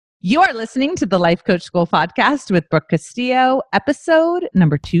You are listening to the Life Coach School podcast with Brooke Castillo, episode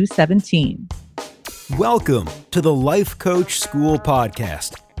number 217. Welcome to the Life Coach School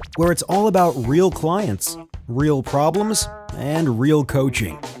podcast, where it's all about real clients, real problems, and real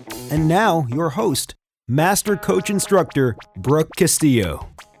coaching. And now, your host, Master Coach Instructor, Brooke Castillo.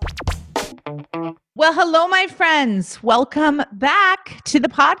 Well, hello, my friends. Welcome back to the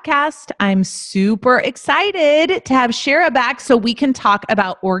podcast. I'm super excited to have Shira back so we can talk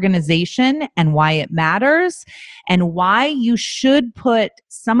about organization and why it matters and why you should put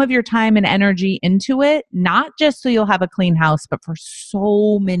some of your time and energy into it, not just so you'll have a clean house, but for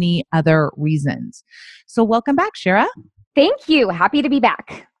so many other reasons. So welcome back, Shira. Thank you. Happy to be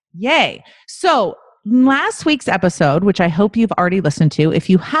back. Yay. So last week's episode, which I hope you've already listened to, if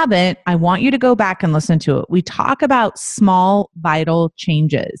you haven't, I want you to go back and listen to it. We talk about small, vital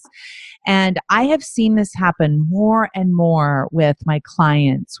changes. And I have seen this happen more and more with my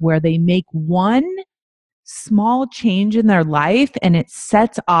clients where they make one small change in their life and it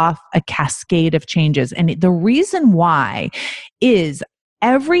sets off a cascade of changes. And the reason why is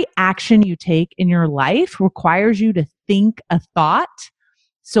every action you take in your life requires you to think a thought.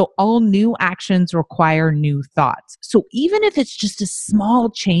 So all new actions require new thoughts. So even if it's just a small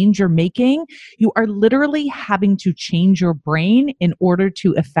change you're making, you are literally having to change your brain in order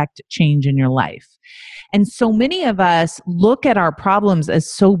to affect change in your life. And so many of us look at our problems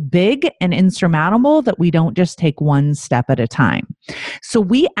as so big and insurmountable that we don't just take one step at a time. So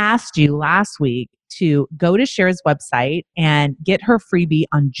we asked you last week to go to Shira's website and get her freebie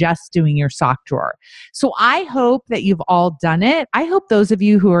on just doing your sock drawer. So I hope that you've all done it. I hope those of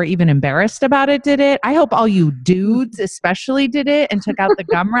you who are even embarrassed about it did it. I hope all you dudes especially did it and took out the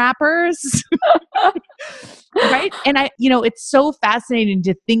gum wrappers. Right? And it's so fascinating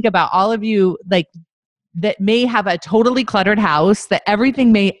to think about all of you that may have a totally cluttered house, that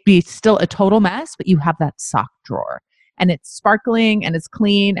everything may be still a total mess, but you have that sock drawer. And it's sparkling and it's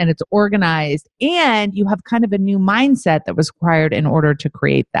clean and it's organized and you have kind of a new mindset that was required in order to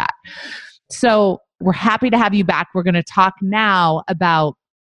create that. So we're happy to have you back. We're going to talk now about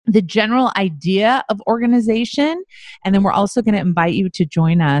the general idea of organization. And then we're also going to invite you to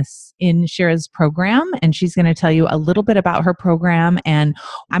join us in Shira's program. And she's going to tell you a little bit about her program. And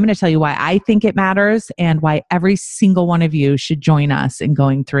I'm going to tell you why I think it matters and why every single one of you should join us in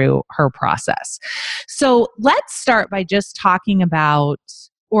going through her process. So let's start by just talking about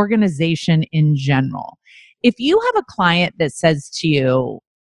organization in general. If you have a client that says to you,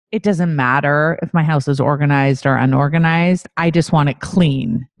 it doesn't matter if my house is organized or unorganized. I just want it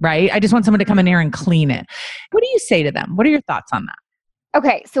clean, right? I just want someone to come in here and clean it. What do you say to them? What are your thoughts on that?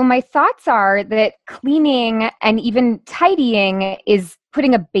 Okay, so my thoughts are that cleaning and even tidying is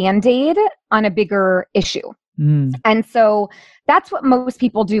putting a Band-Aid on a bigger issue. And so that's what most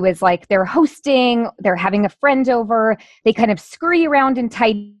people do is they're hosting, they're having a friend over, they kind of scurry around and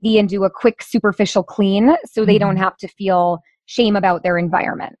tidy and do a quick superficial clean so they don't have to feel shame about their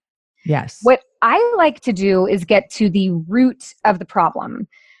environment. Yes. What I like to do is get to the root of the problem.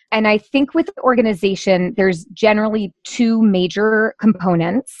 And I think with organization, there's generally two major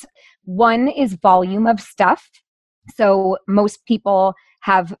components. One is volume of stuff. So most people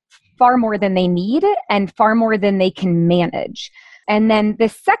have far more than they need and far more than they can manage. And then the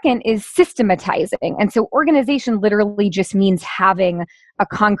second is systematizing. And so organization literally just means having a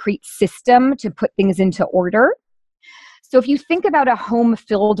concrete system to put things into order. So if you think about a home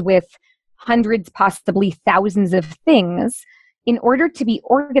filled with hundreds, possibly thousands of things, in order to be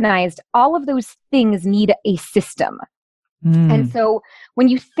organized, all of those things need a system. And so when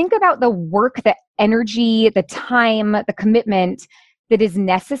you think about the work, the energy, the time, the commitment that is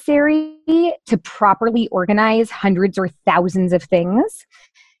necessary to properly organize hundreds or thousands of things,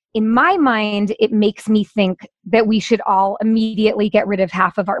 in my mind, it makes me think that we should all immediately get rid of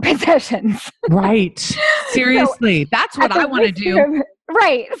half of our possessions. Right. Seriously. That's what I want to do.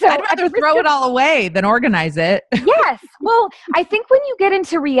 Right. So I'd rather throw it all away than organize it. Yes. Well, I think when you get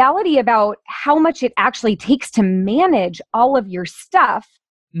into reality about how much it actually takes to manage all of your stuff,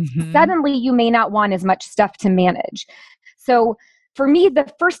 suddenly you may not want as much stuff to manage. So for me, the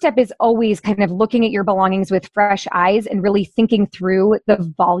first step is always kind of looking at your belongings with fresh eyes and really thinking through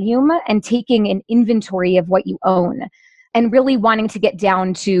the volume and taking an inventory of what you own and really wanting to get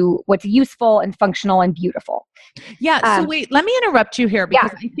down to what's useful and functional and beautiful. Yeah. So wait, let me interrupt you here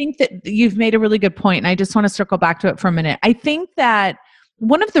because I think that you've made a really good point and I just want to circle back to it for a minute. I think that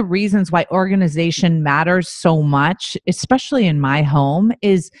one of the reasons why organization matters so much, especially in my home,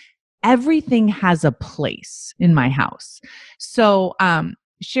 is everything has a place in my house. So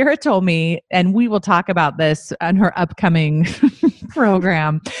Shira told me, and we will talk about this on her upcoming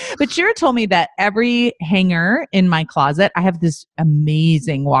program. But Shira told me that every hanger in my closet, I have this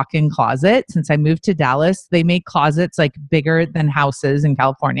amazing walk-in closet. Since I moved to Dallas, they make closets like bigger than houses in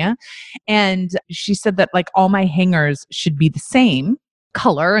California. And she said that like all my hangers should be the same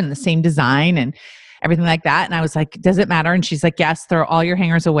color and the same design and everything like that. And I was like, does it matter? And she's like, yes, throw all your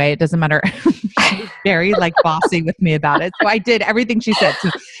hangers away. It doesn't matter. She was very like bossy with me about it. So I did everything she said. So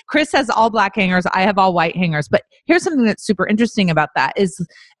Chris has all black hangers. I have all white hangers. But here's something that's super interesting about that is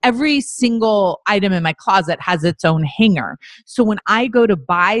every single item in my closet has its own hanger. So when I go to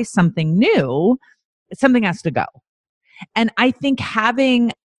buy something new, something has to go. And I think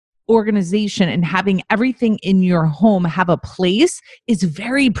having organization and having everything in your home have a place is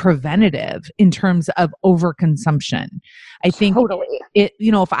very preventative in terms of overconsumption. I think Totally. if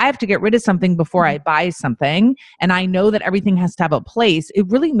I have to get rid of something before I buy something and I know that everything has to have a place, it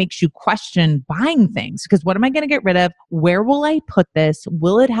really makes you question buying things because what am I going to get rid of? Where will I put this?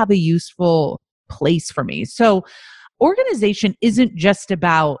 Will it have a useful place for me? So organization isn't just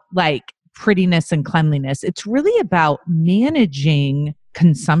about like prettiness and cleanliness. It's really about managing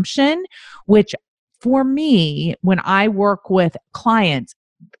consumption, which for me, when I work with clients,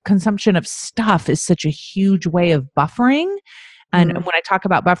 consumption of stuff is such a huge way of buffering. And when I talk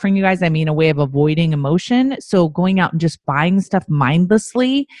about buffering, you guys, I mean a way of avoiding emotion. So going out and just buying stuff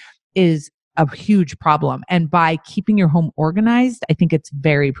mindlessly is a huge problem. And by keeping your home organized, I think it's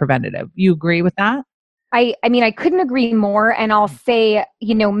very preventative. You agree with that? I mean, I couldn't agree more. And I'll say,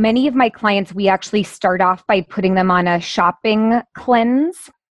 many of my clients, we actually start off by putting them on a shopping cleanse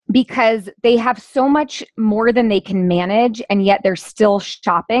because they have so much more than they can manage and yet they're still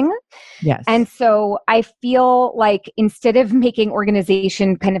shopping. Yes. And so I feel like instead of making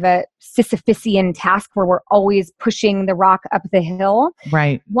organization kind of a Sisyphusian task where we're always pushing the rock up the hill,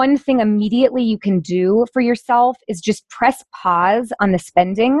 right. One thing immediately you can do for yourself is just press pause on the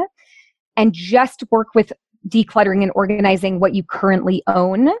spending and just work with decluttering and organizing what you currently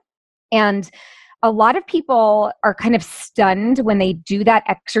own. And a lot of people are kind of stunned when they do that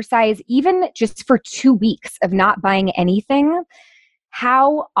exercise, even just for 2 weeks of not buying anything,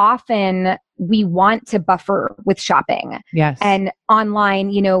 how often we want to buffer with shopping. Yes. And online,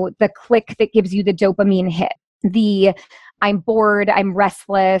 the click that gives you the dopamine hit, the I'm bored, I'm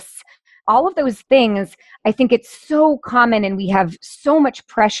restless, all of those things. I think it's so common and we have so much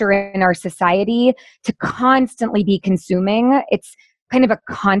pressure in our society to constantly be consuming. It's kind of a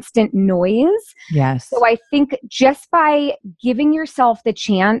constant noise. Yes. So I think just by giving yourself the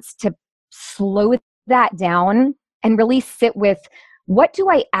chance to slow that down and really sit with, what do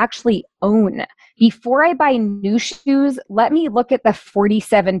I actually own? Before I buy new shoes, let me look at the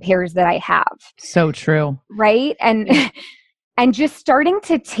 47 pairs that I have. So true. Right? And just starting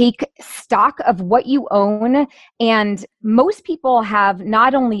to take stock of what you own. And most people have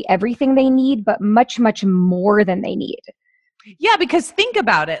not only everything they need, but much, much more than they need. Yeah, because think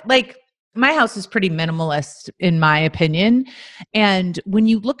about it. Like my house is pretty minimalist in my opinion. And when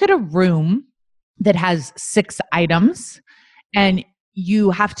you look at a room that has 6 items and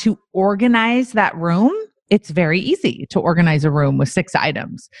you have to organize that room, it's very easy to organize a room with 6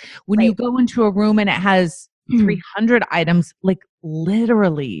 items. When you go into a room and it has 300 items, like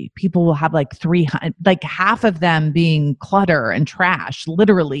literally people will have like 300, like half of them being clutter and trash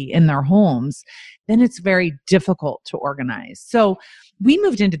literally in their homes, then it's very difficult to organize. So we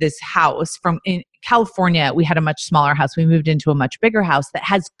moved into this house from in California. We had a much smaller house. We moved into a much bigger house that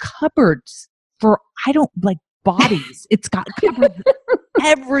has cupboards for, bodies. It's got cupboards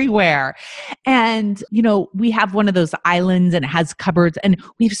everywhere. And, we have one of those islands and it has cupboards and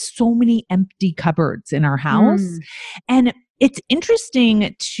we have so many empty cupboards in our house. And it's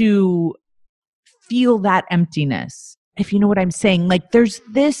interesting to feel that emptiness, if you know what I'm saying. Like there's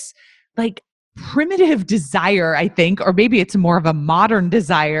this like primitive desire, I think, or maybe it's more of a modern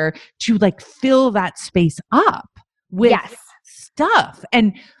desire to like fill that space up with stuff.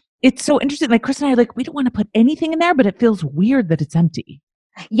 And it's so interesting. Like Chris and I are like, we don't want to put anything in there, but it feels weird that it's empty.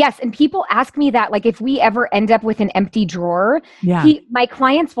 Yes. And people ask me that, like, if we ever end up with an empty drawer, my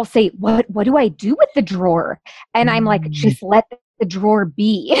clients will say, what do I do with the drawer? And I'm like, just let the drawer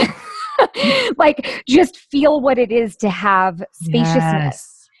be. Like, just feel what it is to have spaciousness.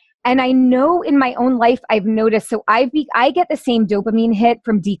 Yes. And I know in my own life, I've noticed, so I get the same dopamine hit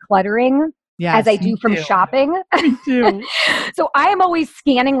from decluttering as I do from shopping. Me too. So I am always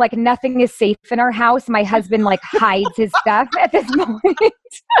scanning like nothing is safe in our house. My husband like hides his stuff at this moment.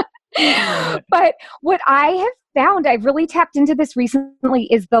 But what I have found, I've really tapped into this recently,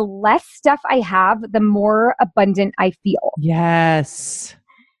 is the less stuff I have, the more abundant I feel. Yes.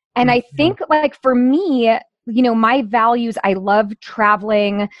 And I think like for me, my values, I love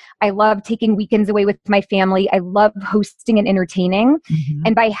traveling. I love taking weekends away with my family. I love hosting and entertaining. Mhm.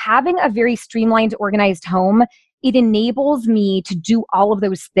 And by having a very streamlined, organized home, it enables me to do all of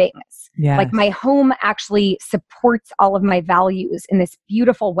those things. Like my Yes. home actually supports all of my values in this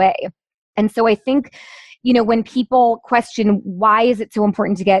beautiful way. And so I think, when people question why is it so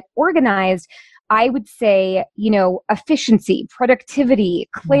important to get organized, I would say, efficiency, productivity,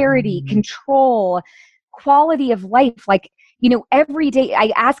 clarity, Mhm. control, quality of life. Like, every day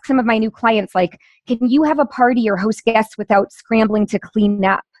I ask some of my new clients, like, can you have a party or host guests without scrambling to clean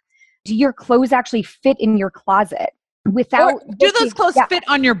up? Do your clothes actually fit in your closet Or without do those looking? clothes Yeah. fit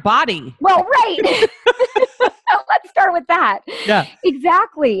on your body? Well, right. Let's start with that. Yeah.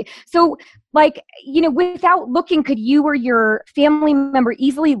 Exactly. So, without looking, could you or your family member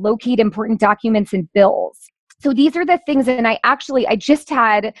easily locate important documents and bills? So these are the things. And I just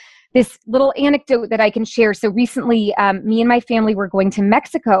had this little anecdote that I can share. So recently, me and my family were going to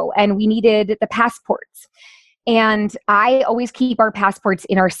Mexico and we needed the passports. And I always keep our passports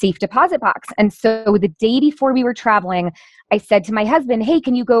in our safe deposit box. And so the day before we were traveling, I said to my husband, hey,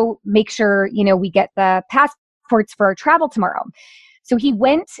 can you go make sure, we get the passports for our travel tomorrow? So he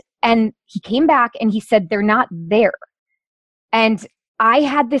went and he came back and he said, they're not there. And I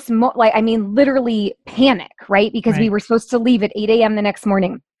had this, literally panic, right? Because we Right. were supposed to leave at 8 a.m. the next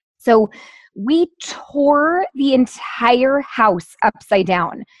morning. So we tore the entire house upside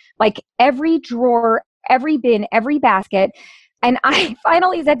down, like every drawer, every bin, every basket. And I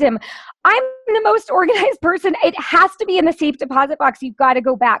finally said to him, I'm the most organized person. It has to be in the safe deposit box. You've got to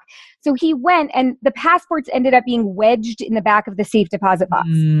go back. So he went and the passports ended up being wedged in the back of the safe deposit box.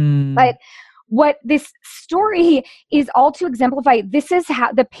 Mm. But what this story is all to exemplify, this is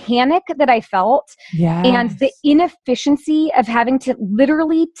how the panic that I felt and the Yes. inefficiency of having to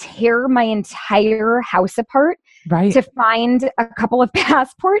literally tear my entire house apart Right. to find a couple of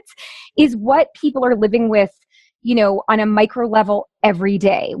passports is what people are living with, on a micro level every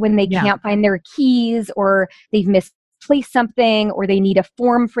day when they Yeah. can't find their keys or they've misplaced something or they need a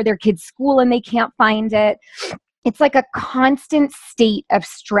form for their kid's school and they can't find it. It's like a constant state of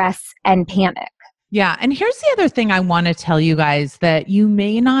stress and panic. Yeah. And here's the other thing I want to tell you guys that you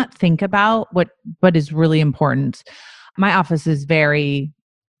may not think about what is really important. My office is very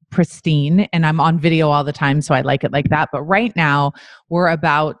pristine and I'm on video all the time. So I like it like that. But right now we're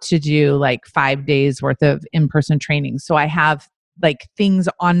about to do like 5 days worth of in-person training. So I have like things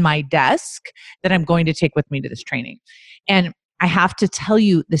on my desk that I'm going to take with me to this training. And I have to tell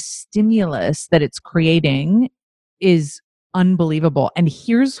you, the stimulus that it's creating is unbelievable. And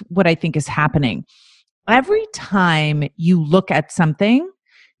here's what I think is happening. Every time you look at something,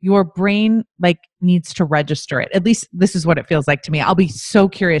 your brain like needs to register it. At least this is what it feels like to me. I'll be so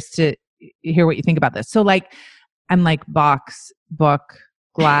curious to hear what you think about this. So like I'm like box, book,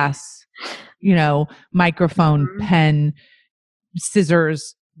 glass, microphone, Mhm. pen,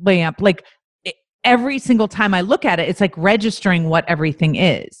 scissors, lamp, like every single time I look at it, it's like registering what everything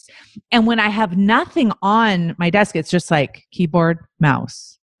is. And when I have nothing on my desk, it's just like keyboard,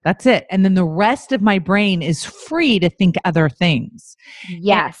 mouse. That's it. And then the rest of my brain is free to think other things. And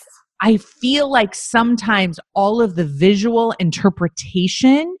Yes. I feel like sometimes all of the visual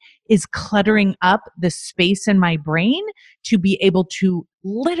interpretation is cluttering up the space in my brain to be able to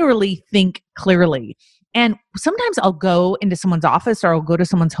literally think clearly. And sometimes I'll go into someone's office or I'll go to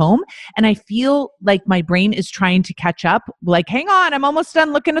someone's home and I feel like my brain is trying to catch up. Like, hang on, I'm almost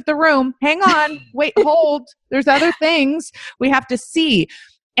done looking at the room. Hang on, wait, hold. There's other things we have to see.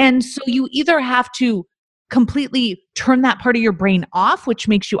 And so you either have to completely turn that part of your brain off, which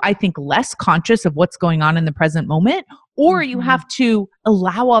makes you, I think, less conscious of what's going on in the present moment, or you have to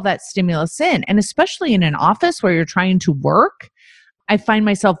allow all that stimulus in. And especially in an office where you're trying to work, I find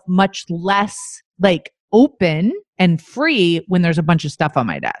myself much less like open and free when there's a bunch of stuff on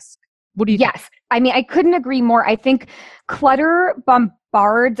my desk. What do you think? Yes. I mean, I couldn't agree more. I think clutter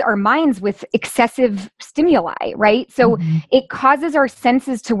bombards our minds with excessive stimuli, right? So Mhm. it causes our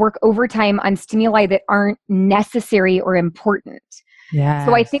senses to work overtime on stimuli that aren't necessary or important.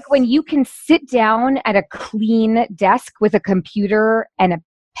 So I think when Yes. you can sit down at a clean desk with a computer and a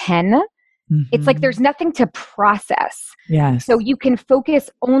pen, it's like there's Mhm. nothing to process. So Yes. you can focus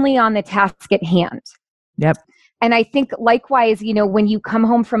only on the task at hand. Yep. And I think likewise, when you come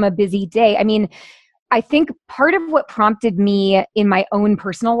home from a busy day, I mean, I think part of what prompted me in my own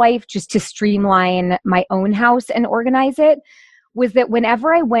personal life just to streamline my own house and organize it was that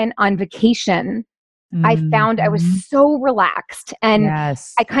whenever I went on vacation, I found I was Mhm. so relaxed and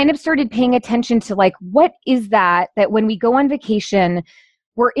Yes. I kind of started paying attention to like, what is that when we go on vacation,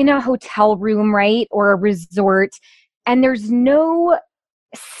 we're in a hotel room, right? Or a resort, and there's no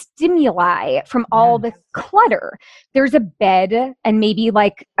stimuli from all the clutter. There's a bed and maybe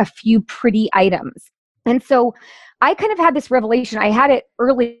like a few pretty items. And so I kind of had this revelation. I had it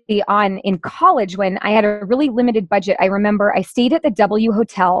early on in college when I had a really limited budget. I remember I stayed at the W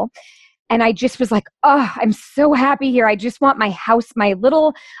Hotel and I just was like, oh, I'm so happy here. I just want my house, my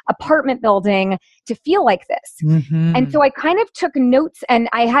little apartment building to feel like this. And so I kind of took notes, and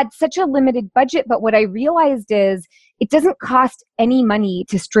I had such a limited budget. But what I realized is it doesn't cost any money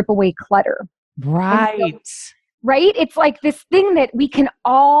to strip away clutter. Right. Right? It's like this thing that we can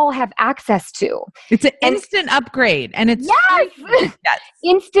all have access to. It's an instant upgrade, and it's yes,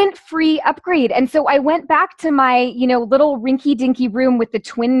 instant free upgrade. And so I went back to my, little rinky-dinky room with the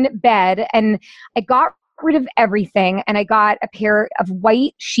twin bed, and I got rid of everything, and I got a pair of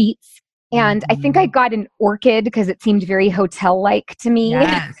white sheets. And I think I got an orchid because it seemed very hotel-like to me.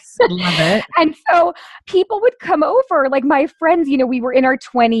 Yes, love it. And so people would come over, like my friends, we were in our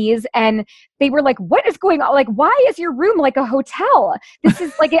 20s, and they were like, what is going on? Like, why is your room like a hotel? This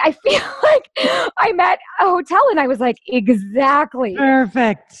is like, I feel like I'm at a hotel. And I was like, exactly.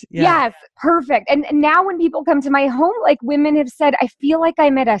 Perfect. Yeah. Yes, perfect. And now when people come to my home, like women have said, I feel like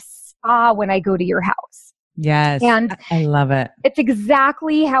I'm at a spa when I go to your house. Yes. And I love it. It's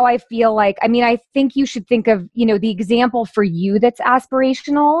exactly how I feel like. I mean, I think you should think of, the example for you that's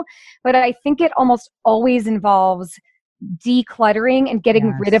aspirational, but I think it almost always involves decluttering and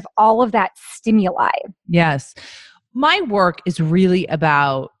getting rid of all of that stimuli. Yes. My work is really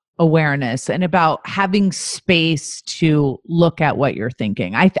about awareness and about having space to look at what you're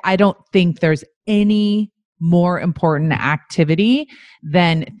thinking. I don't think there's any more important activity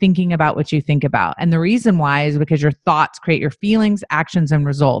than thinking about what you think about. And the reason why is because your thoughts create your feelings, actions, and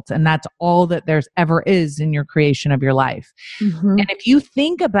results. And that's all that there's ever is in your creation of your life. And if you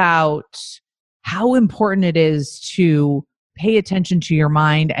think about how important it is to pay attention to your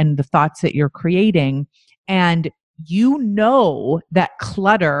mind and the thoughts that you're creating, and that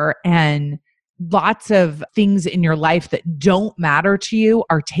clutter and lots of things in your life that don't matter to you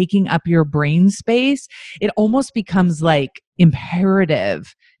are taking up your brain space, it almost becomes like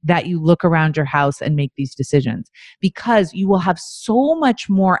imperative that you look around your house and make these decisions, because you will have so much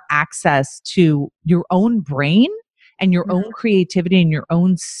more access to your own brain and your own creativity and your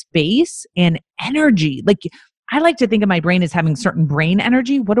own space and energy. Like, I like to think of my brain as having certain brain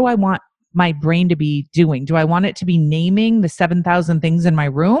energy. What do I want my brain to be doing? Do I want it to be naming the 7,000 things in my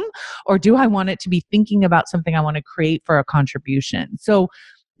room? Or do I want it to be thinking about something I want to create for a contribution? So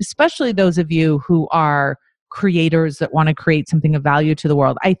especially those of you who are creators that want to create something of value to the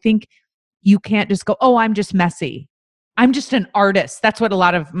world, I think you can't just go, oh, I'm just messy. I'm just an artist. That's what a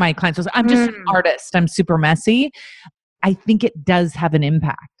lot of my clients will say. I'm just an artist. I'm super messy. I think it does have an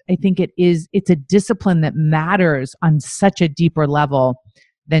impact. I think it's a discipline that matters on such a deeper level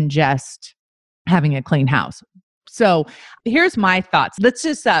than just having a clean house. So here's my thoughts. Let's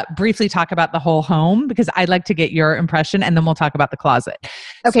just briefly talk about the whole home, because I'd like to get your impression, and then we'll talk about the closet.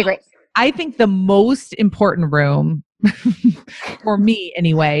 Okay, great. I think the most important room for me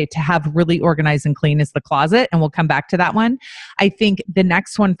anyway, to have really organized and clean is the closet. And we'll come back to that one. I think the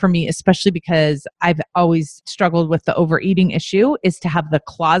next one for me, especially because I've always struggled with the overeating issue, is to have the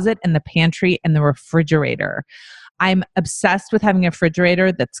closet and the pantry and the refrigerator. I'm obsessed with having a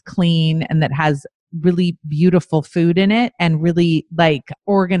refrigerator that's clean and that has really beautiful food in it and really like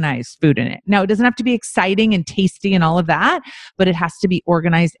organized food in it. Now, it doesn't have to be exciting and tasty and all of that, but it has to be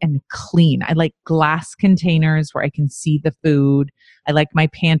organized and clean. I like glass containers where I can see the food. I like my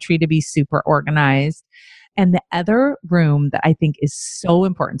pantry to be super organized. And the other room that I think is so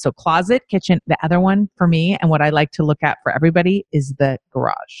important, so closet, kitchen, the other one for me, and what I like to look at for everybody, is the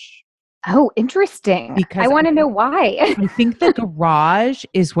garage. Oh, interesting. Because I want to know why. I think the garage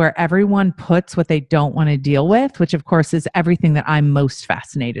is where everyone puts what they don't want to deal with, which of course is everything that I'm most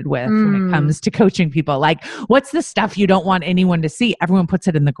fascinated with when it comes to coaching people. Like, what's the stuff you don't want anyone to see? Everyone puts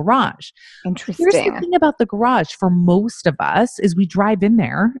it in the garage. Interesting. Here's the thing about the garage for most of us is we drive in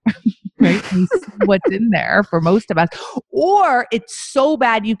there, right? We see what's in there for most of us. Or it's so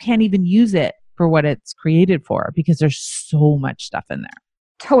bad you can't even use it for what it's created for because there's so much stuff in there.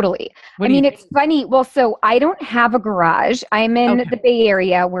 Totally. I mean, it's funny. Well, so I don't have a garage. I'm in the Bay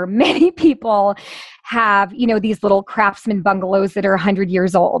Area where many people have, these little craftsman bungalows that are 100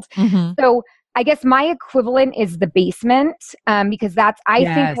 years old. So I guess my equivalent is the basement, because I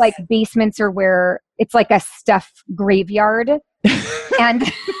think like basements are where it's like a stuff graveyard. And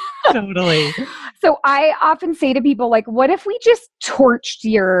totally. So I often say to people, like, what if we just torched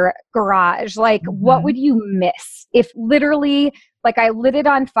your garage? Like, what would you miss if literally like I lit it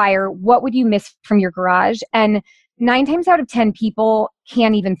on fire. What would you miss from your garage? And 9 times out of 10 people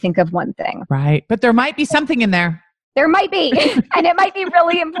can't even think of one thing. Right. But there might be something in there. There might be, and it might be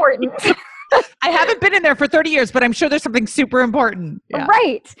really important. I haven't been in there for 30 years, but I'm sure there's something super important. Yeah.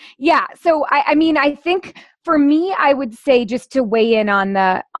 Right. Yeah. So I mean, I think for me, I would say, just to weigh in on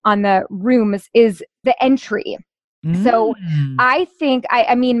the rooms, is the entry. So I think,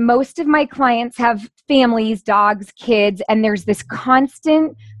 I mean, most of my clients have families, dogs, kids, and there's this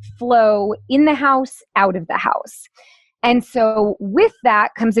constant flow in the house, out of the house. And so with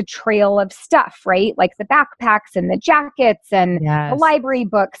that comes a trail of stuff, right? Like the backpacks and the jackets and the library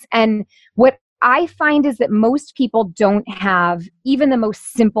books. And what I find is that most people don't have even the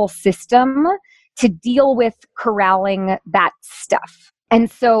most simple system to deal with corralling that stuff. And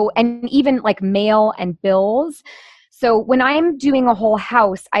so, and even like mail and bills. So when I'm doing a whole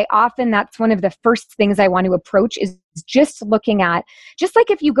house, that's one of the first things I want to approach, is just looking at, just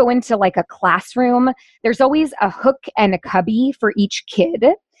like if you go into like a classroom, there's always a hook and a cubby for each kid.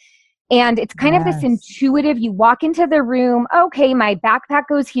 And it's kind of this intuitive, you walk into the room, okay, my backpack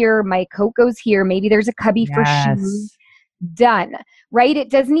goes here, my coat goes here, maybe there's a cubby for shoes. Done, right? It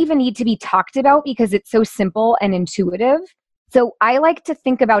doesn't even need to be talked about because it's so simple and intuitive. So I like to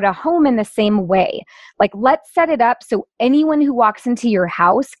think about a home in the same way. Like, let's set it up so anyone who walks into your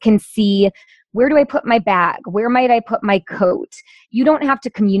house can see, where do I put my bag? Where might I put my coat? You don't have to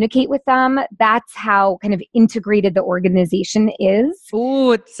communicate with them. That's how kind of integrated the organization is.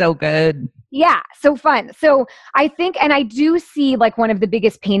 Oh, it's so good. Yeah, so fun. So I think, and I do see, like, one of the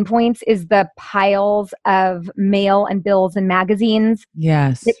biggest pain points is the piles of mail and bills and magazines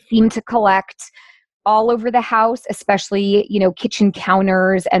that seem to collect all over the house, especially, kitchen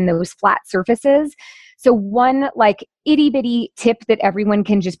counters and those flat surfaces. So one like itty bitty tip that everyone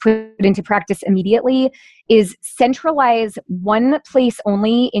can just put into practice immediately is centralize one place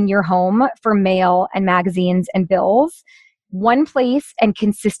only in your home for mail and magazines and bills. One place, and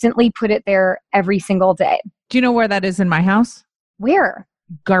consistently put it there every single day. Do you know where that is in my house? Where?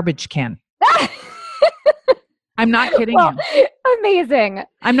 Garbage can. I'm not kidding you. Amazing.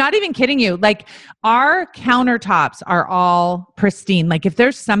 I'm not even kidding you. Like, our countertops are all pristine. Like, if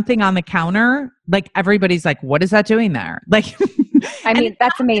there's something on the counter, like, everybody's like, what is that doing there? Like, I mean,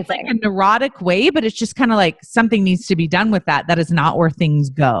 that's amazing. Like a neurotic way, but it's just kind of like something needs to be done with that. That is not where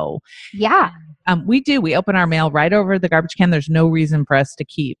things go. Yeah. We open our mail right over the garbage can. There's no reason for us to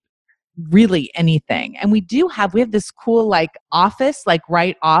keep really anything. And we have this cool like office, like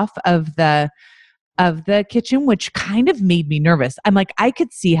right off of the kitchen, which kind of made me nervous. I'm like, I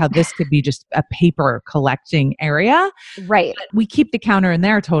could see how this could be just a paper collecting area. Right. But we keep the counter in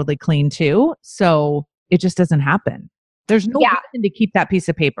there totally clean too. So it just doesn't happen. There's no reason to keep that piece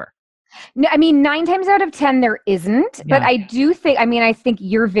of paper. No, I mean, 9 times out of 10, there isn't. But I do think, I think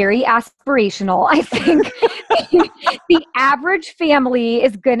you're very aspirational. I think the average family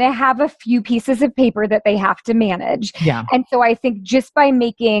is going to have a few pieces of paper that they have to manage. Yeah. And so I think just by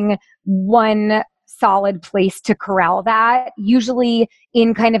making one solid place to corral that, usually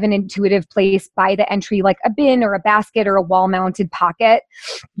in kind of an intuitive place by the entry, like a bin or a basket or a wall-mounted pocket.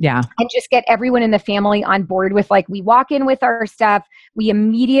 Yeah. And just get everyone in the family on board with, like, we walk in with our stuff, we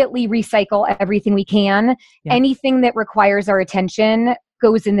immediately recycle everything we can. Yeah. Anything that requires our attention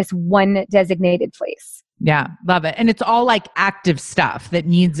goes in this one designated place. Yeah, love it. And it's all like active stuff that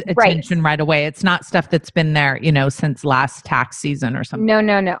needs attention right away. It's not stuff that's been there, since last tax season or something. No.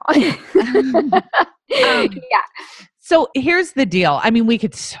 Yeah. So here's the deal. I mean, we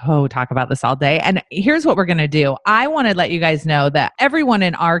could talk about this all day. And here's what we're going to do. I want to let you guys know that everyone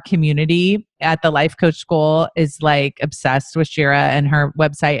in our community at the Life Coach School is like obsessed with Shira and her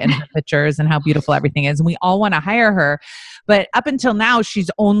website and her pictures and how beautiful everything is. And we all want to hire her. But up until now, she's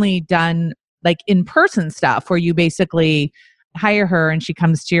only done like in-person stuff where you basically hire her and she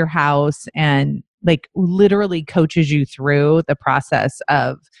comes to your house and like literally coaches you through the process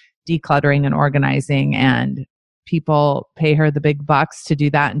of decluttering and organizing, and people pay her the big bucks to do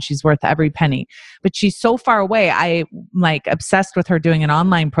that, and she's worth every penny. But she's so far away. I'm like obsessed with her doing an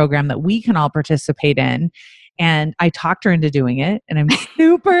online program that we can all participate in. And I talked her into doing it, and I'm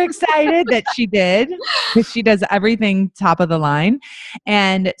super excited that she did, because she does everything top of the line.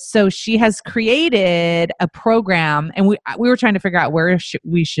 And so she has created a program, and we were trying to figure out where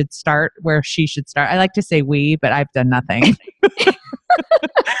we should start, where she should start. I like to say we, but I've done nothing.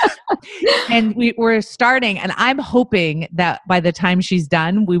 And we're starting, and I'm hoping that by the time she's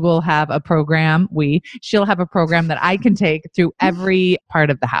done, we will have a program. She'll have a program that I can take through every part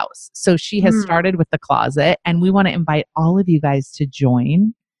of the house. So she has started with the closet, and we want to invite all of you guys to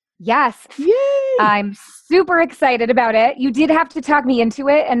join. Yes. Yay! I'm super excited about it. You did have to talk me into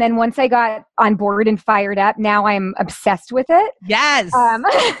it. And then once I got on board and fired up, now I'm obsessed with it. Yes.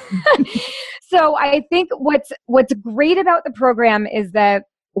 So I think what's great about the program is that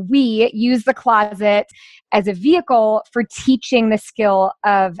we use the closet as a vehicle for teaching the skill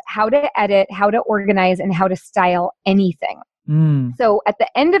of how to edit, how to organize, and how to style anything. So at the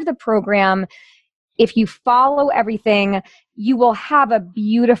end of the program, if you follow everything, you will have a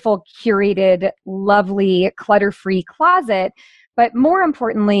beautiful, curated, lovely, clutter-free closet. But more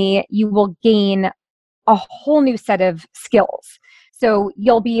importantly, you will gain a whole new set of skills. So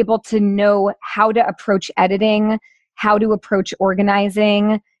you'll be able to know how to approach editing, how to approach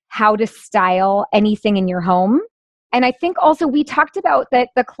organizing, how to style anything in your home. And I think also we talked about that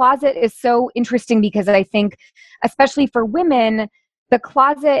the closet is so interesting because I think, especially for women, the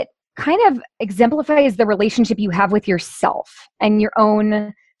closet kind of exemplifies the relationship you have with yourself and your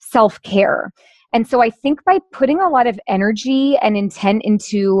own self-care. And so I think by putting a lot of energy and intent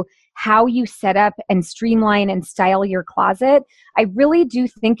into how you set up and streamline and style your closet, I really do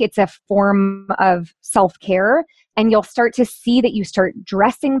think it's a form of self-care. And you'll start to see that you start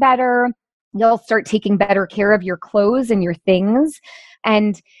dressing better. You'll start taking better care of your clothes and your things.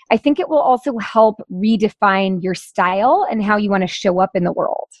 And I think it will also help redefine your style and how you want to show up in the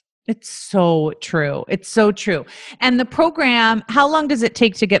world. It's so true. It's so true. And the program, how long does it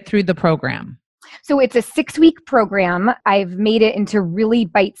take to get through the program? So it's a 6-week program. I've made it into really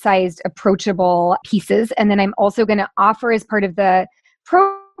bite-sized, approachable pieces. And then I'm also going to offer as part of the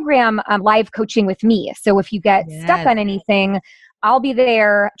program live coaching with me. So if you get stuck on anything, I'll be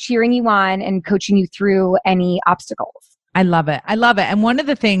there cheering you on and coaching you through any obstacles. I love it. I love it. And one of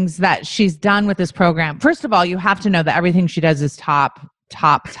the things that she's done with this program, first of all, you have to know that everything she does is top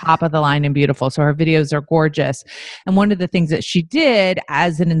of the line and beautiful. So her videos are gorgeous. And one of the things that she did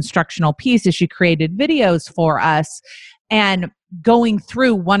as an instructional piece is she created videos for us and going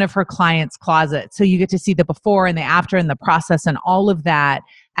through one of her clients' closets. So you get to see the before and the after and the process and all of that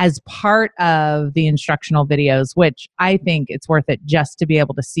as part of the instructional videos, which I think it's worth it just to be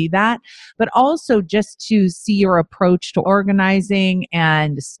able to see that, but also just to see your approach to organizing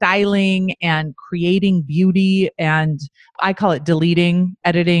and styling and creating beauty. And I call it deleting,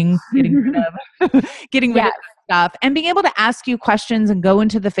 editing, getting rid of stuff, and being able to ask you questions and go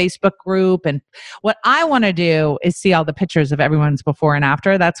into the Facebook group. And what I want to do is see all the pictures of everyone's before and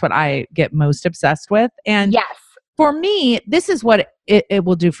after. That's what I get most obsessed with. And yes. For me, this is what it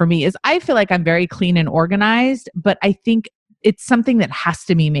will do for me is I feel like I'm very clean and organized, but I think it's something that has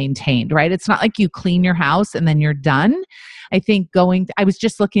to be maintained, right? It's not like you clean your house and then you're done. I think I was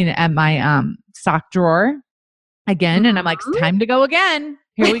just looking at my sock drawer again, and I'm like, it's time to go again.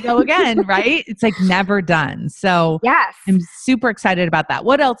 Here we go again, right? It's like never done. So yes. I'm super excited about that.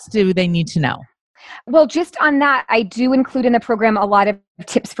 What else do they need to know? Well, just on that, I do include in the program a lot of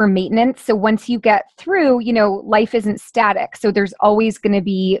tips for maintenance. So once you get through, life isn't static. So there's always going to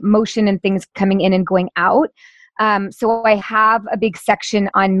be motion and things coming in and going out. So I have a big section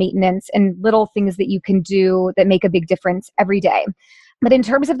on maintenance and little things that you can do that make a big difference every day. But in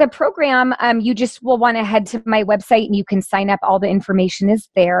terms of the program, you just will want to head to my website and you can sign up. All the information is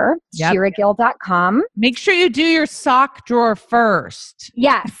there, shiragill.com. Make sure you do your sock drawer first.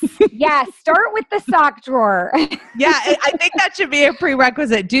 Yes. Start with the sock drawer. Yeah, I think that should be a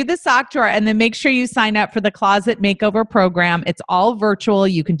prerequisite. Do the sock drawer and then make sure you sign up for the Closet Makeover program. It's all virtual.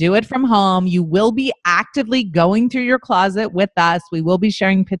 You can do it from home. You will be actively going through your closet with us. We will be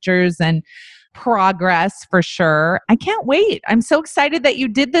sharing pictures and progress for sure. I can't wait. I'm so excited that you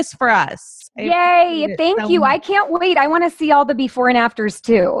did this for us. Yay. Thank you. I can't wait. I want to see all the before and afters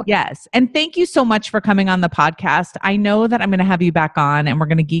too. Yes. And thank you so much for coming on the podcast. I know that I'm going to have you back on and we're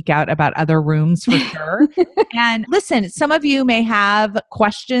going to geek out about other rooms for sure. And listen, some of you may have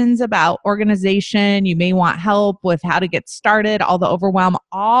questions about organization. You may want help with how to get started, all the overwhelm.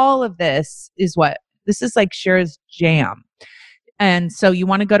 All of this is like Shira's jam. And so you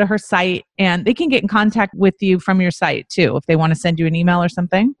want to go to her site and they can get in contact with you from your site too, if they want to send you an email or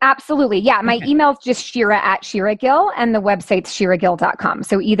something. Absolutely. Yeah. My email is just Shira @Shira and the website's shiragill.com.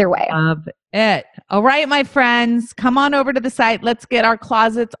 So either way. Love it. All right, my friends, come on over to the site. Let's get our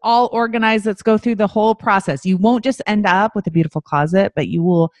closets all organized. Let's go through the whole process. You won't just end up with a beautiful closet, but you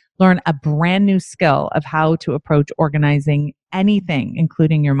will learn a brand new skill of how to approach organizing anything,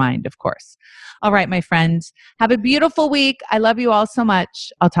 including your mind, of course. All right, my friends, have a beautiful week. I love you all so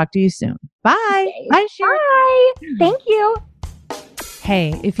much. I'll talk to you soon. Bye. Okay. Bye, Shira. Bye. Thank you.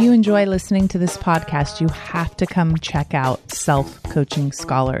 Hey, if you enjoy listening to this podcast, you have to come check out Self-Coaching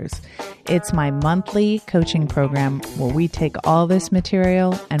Scholars. It's my monthly coaching program where we take all this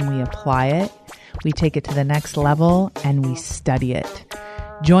material and we apply it. we take it to the next level and we study it.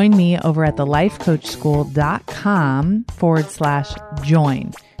 Join me over at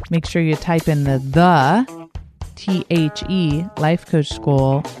thelifecoachschool.com/join. Make sure you type in the THE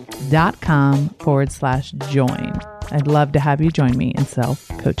lifecoachschool.com/join. I'd love to have you join me in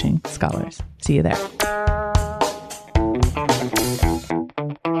Self-Coaching Scholars. See you there.